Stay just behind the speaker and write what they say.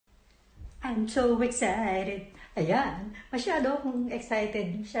I'm so excited. Ayan, masyado akong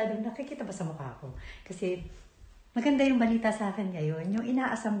excited. Masyado nakikita ba sa mukha ko? Kasi maganda yung balita sa akin ngayon. Yung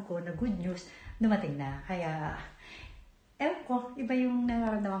inaasam ko na good news, dumating na. Kaya, ewan ko, iba yung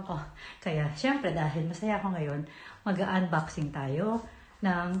nararamdaman ko. Kaya, syempre dahil masaya ako ngayon, mag-unboxing tayo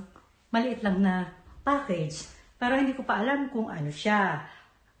ng maliit lang na package. Pero hindi ko pa alam kung ano siya.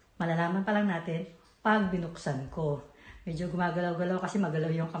 Malalaman pa lang natin pag binuksan ko. Medyo gumagalaw-galaw kasi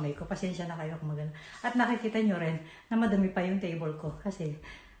magalaw yung kamay ko. Pasensya na kayo kung magalaw. At nakikita nyo rin na madami pa yung table ko. Kasi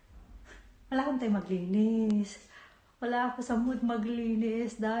wala akong tayo maglinis. Wala ako sa mood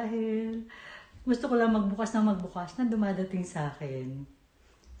maglinis dahil gusto ko lang magbukas na dumadating sa akin.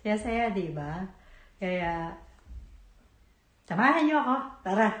 Saya-saya, diba? Kaya samahan nyo ako.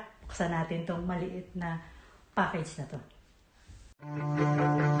 Tara, buksan natin tong maliit na package na to.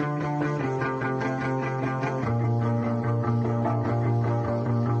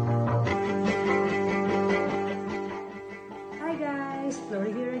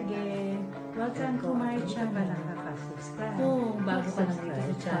 Flory here again. Welcome to my channel. Nakaka-subscribe. Kung bago ka lang dito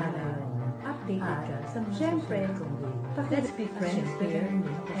sa channel, updated ka. Siyempre, let's be friends here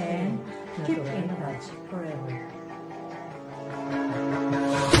and keep in touch forever.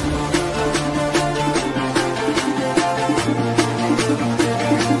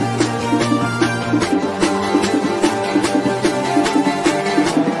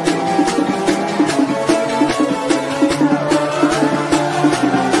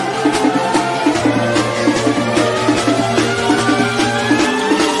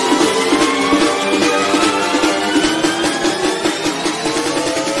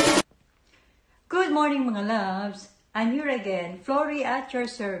 I'm here again, Flory at your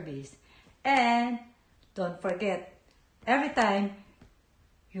service. And don't forget, every time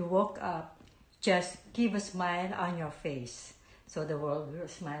you woke up, just give a smile on your face so the world will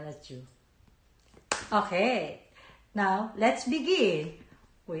smile at you. Okay, now let's begin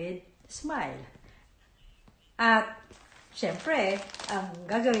with smile. At syempre, ang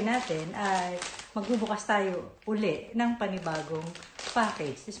gagawin natin ay magbubukas tayo uli ng panibagong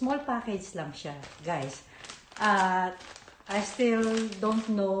package. Small package lang siya, guys. I still don't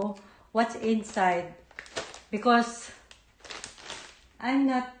know what's inside because I'm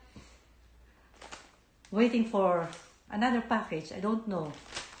not waiting for another package. I don't know.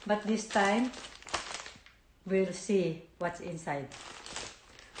 But this time, we'll see what's inside.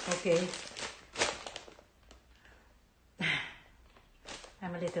 Okay.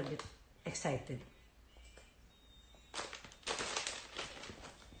 I'm a little bit excited.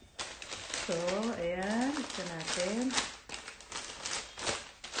 So, ayan, ito natin.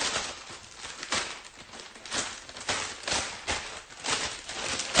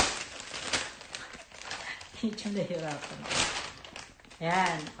 Medyo nahirapan.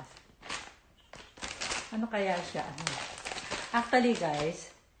 Ayan. Ano kaya siya? Actually, guys,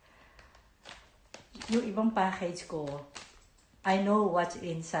 yung ibang package ko, I know what's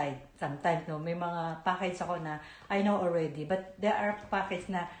inside. Sometimes, no, may mga package ako na I know already. But there are package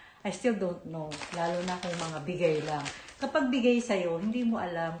na I still don't know, lalo na kung mga bigay lang. Kapag bigay sa'yo, hindi mo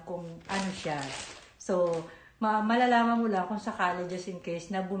alam kung ano siya. So, malalaman mo lang kung sakali just in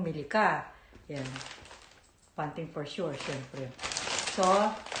case na bumili ka. Yan. One thing for sure, syempre. So,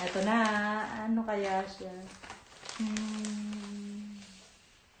 eto na. Ano kaya siya?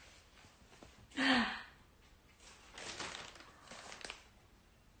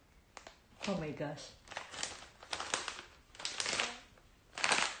 Oh my gosh.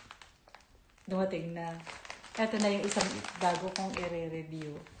 Dumating na. Ito na yung isang bago kong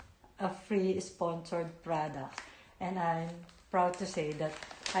i-review. A free sponsored product. And I'm proud to say that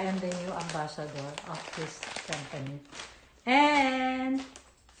I am the new ambassador of this company. And,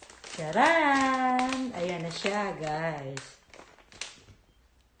 charan! Ayan na siya, guys.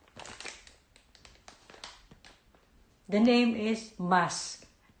 The name is Maskc.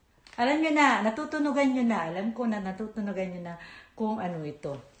 Alam nyo na, natutunugan nyo na. Alam ko na natutunugan nyo na kung ano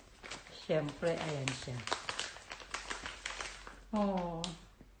ito. Siyempre, ayan siya. Oh.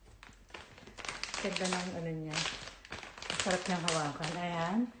 Ganda ng ano niya. Sarap niyang hawakan.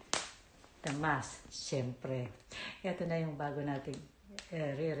 Ayan. The Maskc. Siyempre. Ito na yung bago nating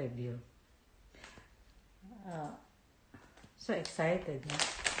re-review. So excited. No?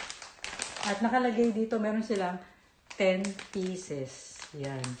 At nakalagay dito, meron silang 10 pieces.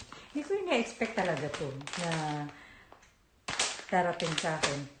 Yan. Hindi ko na-expect talaga to na darating sa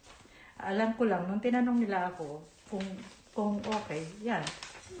akin. Alam ko lang, nung tinanong nila ako kung okay, yan.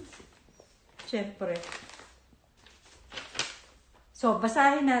 Siyempre. So,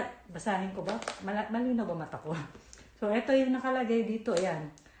 basahin ko ba? Malinaw ba mata ko? So, ito yung nakalagay dito, yan.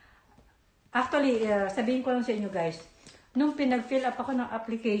 Actually, sabihin ko lang sa inyo guys, nung pinag-fill up ako ng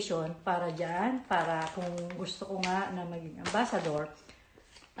application para dyan, para kung gusto ko nga na maging ambassador,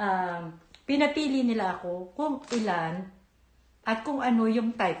 pinapili nila ako kung ilan at kung ano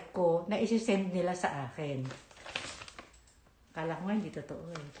yung type ko na isi-send nila sa akin. Kala ko nga hindi totoo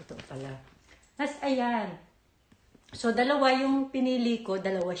eh. Totoo pala. Tapos ayan. So dalawa yung pinili ko,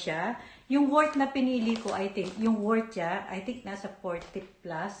 dalawa siya. Yung worth na pinili ko, I think, yung worth siya, I think nasa 40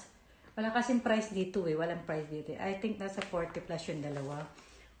 plus. Wala kasing price dito eh. Walang price dito eh. I think nasa 40 plus yung dalawa.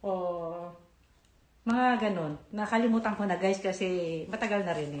 O mga ganon. Nakalimutan ko na guys kasi matagal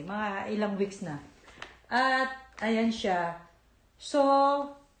na rin eh. Mga ilang weeks na. At ayan siya. So,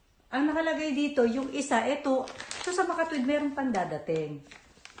 ang nakalagay dito, yung isa, ito sa makatwid meron pang dadating.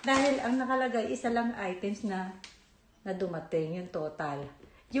 Dahil ang nakalagay, isa lang items na dumating, yung total.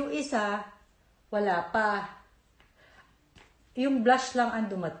 Yung isa, wala pa. Yung blush lang ang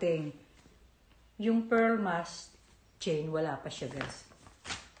dumating. Yung pearl mask chain, wala pa siya guys.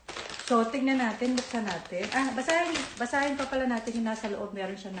 So, tingnan natin, buksan natin. Basahin pa pala natin yung nasa loob.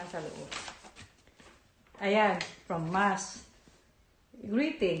 Meron siya nasa loob. Ayan, from Maskc.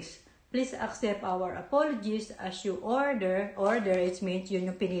 Greetings. Please accept our apologies as you order, it means yun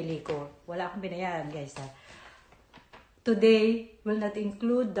yung pinili ko. Wala akong binayaran guys ha. Today will not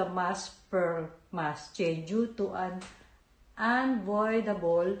include the Maskc pearl mask chain due to an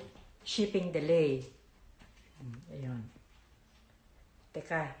unavoidable shipping delay. Ayun.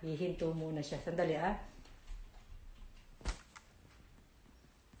 Teka, hihinto muna siya. Sandali ah.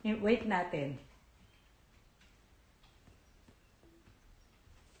 Wait natin.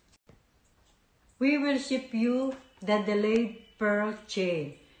 We will ship you the delayed pearl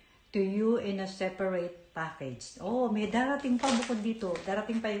chain to you in a separate package. Oh, may darating pa bukod dito.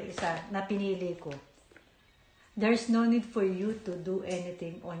 Darating pa yung isa na pinili ko. There's no need for you to do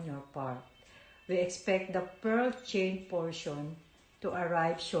anything on your part. We expect the pearl chain portion to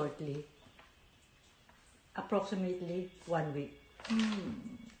arrive shortly. Approximately 1 week.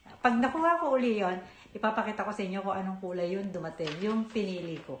 Pag nakuha ko uli yun, ipapakita ko sa inyo kung anong kulay yun dumating. Yung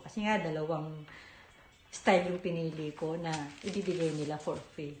pinili ko. Kasi nga, dalawang style yung pinili ko na ibibigay nila for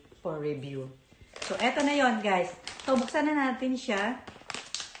free, for review. So, eto na yon guys. So, buksan na natin siya.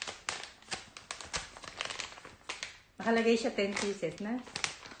 Nakalagay siya 10 pieces na.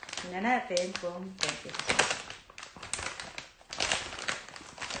 Tingnan natin kung 10 pieces.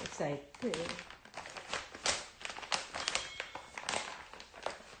 Excited.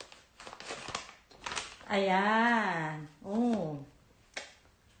 Ayan. Oh.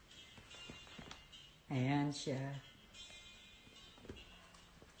 Ayan siya.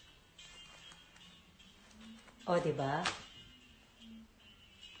 O, diba?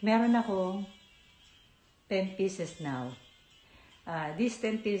 Meron akong 10 pieces now. These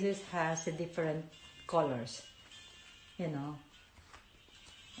 10 pieces has different colors. You know.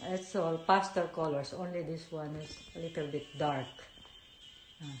 It's all pastel colors. Only this one is a little bit dark.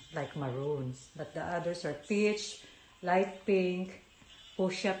 Like maroons. But the others are peach, light pink,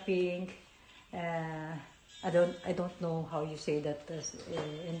 fuchsia pink, I don't know how you say that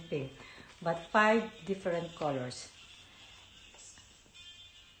in pink, but 5 different colors.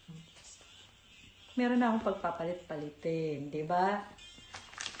 Meron na akong pagpapalit-palitin, di ba?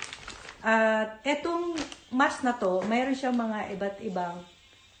 At etong mask na to, mayroon siyang mga iba't ibang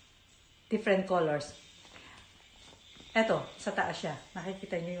different colors. Eto, sa taas siya.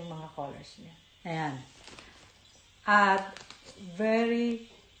 Nakikita niyo yung mga colors niya. Ayan. At very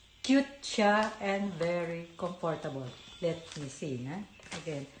cute siya and very comfortable. Let me see.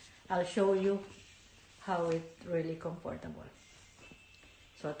 Again, I'll show you how it really comfortable.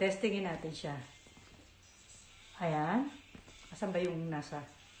 So, testingin natin siya. Ayan. Asan ba yung nasa?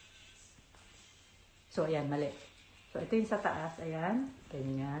 So, ayan, mali. So, ito yung sa taas. Ayan.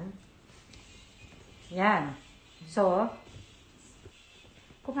 Ganyan. Ayan. So,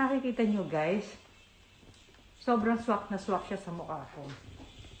 kung nakikita nyo guys, sobrang swak na swak siya sa mukha ko.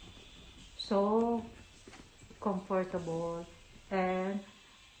 So comfortable and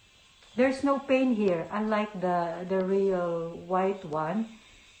there's no pain here, unlike the real white one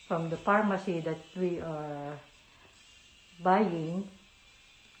from the pharmacy that we are buying.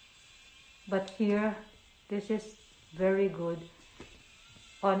 But here, this is very good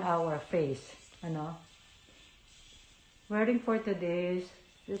on our face. Wearing for today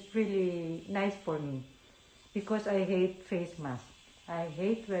is really nice for me because I hate face mask. I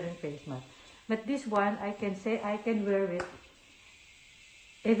hate wearing face mask. But this one, I can say I can wear it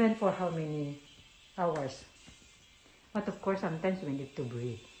even for how many hours. But of course, sometimes we need to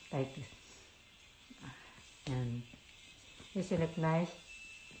breathe like this. And isn't it nice?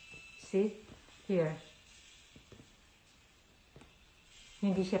 See? Here.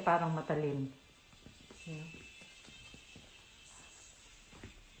 Hindi siya parang matalim.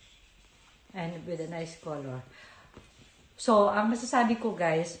 And with a nice color. So, ang masasabi ko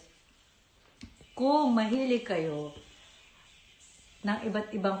guys, kung mahilig kayo ng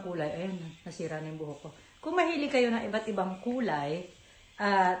iba't ibang kulay, ayun, nasira na yung buhok ko. Kung mahilig kayo ng iba't ibang kulay,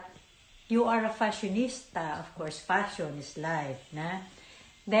 at you are a fashionista, of course, fashion is life, na?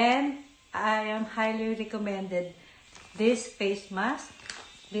 Then, I am highly recommended this face mask.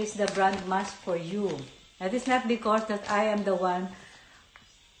 This is the brand mask for you. That is not because that I am the one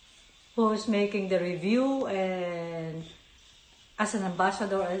who's making the review and as an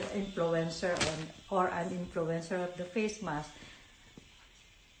ambassador or influencer or an influencer of the face mask.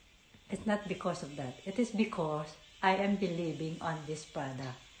 It's not because of that. It is because I am believing on this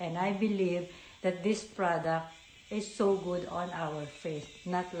product. And I believe that this product is so good on our face,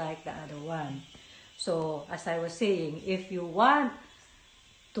 not like the other one. So, as I was saying, if you want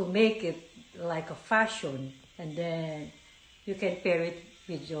to make it like a fashion, and then you can pair it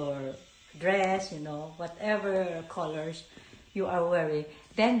with your dress, you know, whatever colors you are wearing,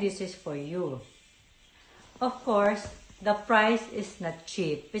 then this is for you. Of course, the price is not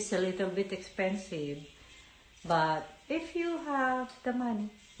cheap. It's a little bit expensive. But if you have the money,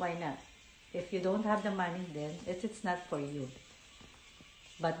 why not? If you don't have the money, then it's not for you.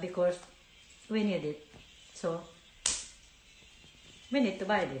 But because we need it, so we need to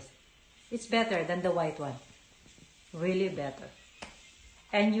buy this. It's better than the white one. Really better.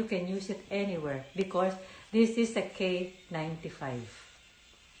 And you can use it anywhere because this is a K95.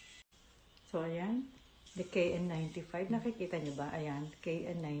 So, ayan. The KN95. Nakikita nyo ba? Ayan.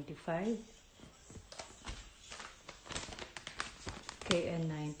 KN95.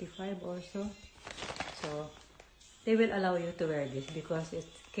 KN95 also. So, they will allow you to wear this because it's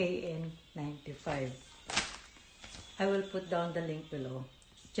KN95. I will put down the link below.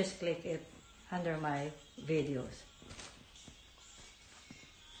 Just click it under my videos.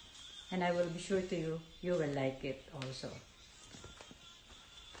 And I will be sure to you will like it also.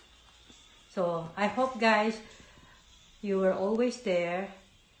 So, I hope guys, you were always there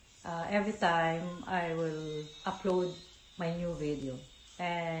every time I will upload my new video.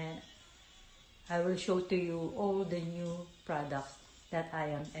 And I will show to you all the new products that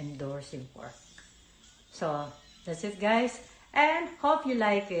I am endorsing for. So, that's it guys. And hope you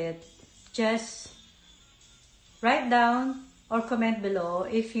like it. Just write down or comment below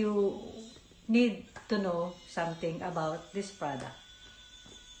if you need to know something about this product.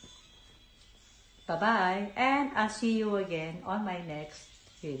 Bye-bye, and I'll see you again on my next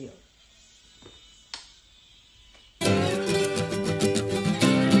video.